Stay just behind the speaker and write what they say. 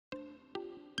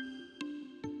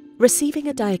Receiving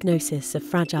a diagnosis of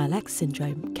Fragile X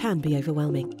syndrome can be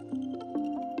overwhelming.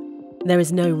 There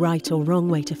is no right or wrong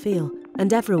way to feel,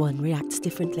 and everyone reacts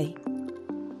differently.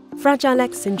 Fragile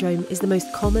X syndrome is the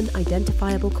most common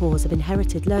identifiable cause of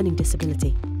inherited learning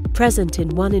disability, present in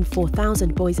 1 in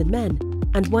 4,000 boys and men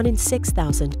and 1 in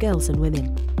 6,000 girls and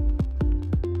women.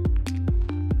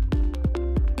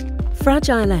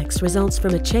 Fragile X results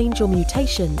from a change or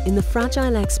mutation in the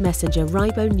Fragile X messenger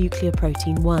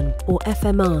ribonucleoprotein 1, or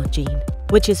FMR gene,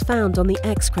 which is found on the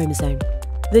X chromosome.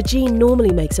 The gene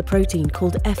normally makes a protein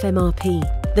called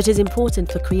FMRP that is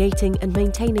important for creating and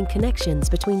maintaining connections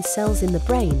between cells in the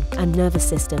brain and nervous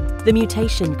system. The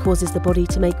mutation causes the body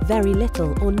to make very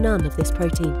little or none of this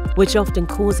protein, which often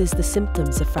causes the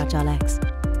symptoms of Fragile X.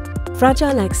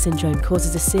 Fragile X syndrome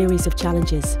causes a series of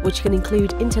challenges which can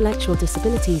include intellectual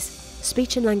disabilities,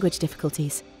 speech and language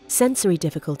difficulties, sensory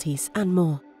difficulties, and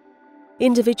more.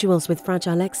 Individuals with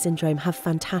Fragile X syndrome have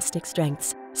fantastic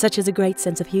strengths, such as a great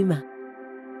sense of humour,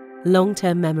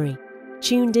 long-term memory,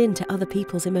 tuned in to other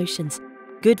people's emotions,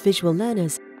 good visual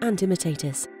learners, and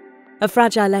imitators. A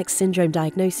Fragile X syndrome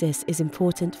diagnosis is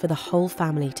important for the whole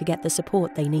family to get the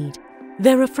support they need.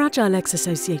 There are Fragile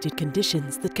X-associated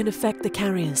conditions that can affect the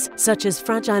carriers, such as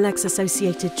Fragile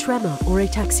X-associated tremor or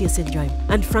ataxia syndrome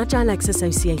and Fragile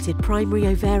X-associated primary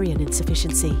ovarian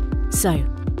insufficiency. So,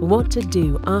 what to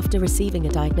do after receiving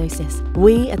a diagnosis?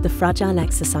 We at the Fragile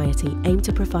X Society aim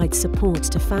to provide support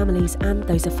to families and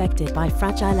those affected by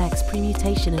Fragile X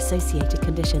premutation-associated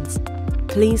conditions.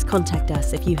 Please contact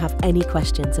us if you have any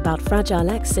questions about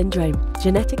Fragile X syndrome,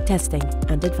 genetic testing,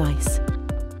 and advice.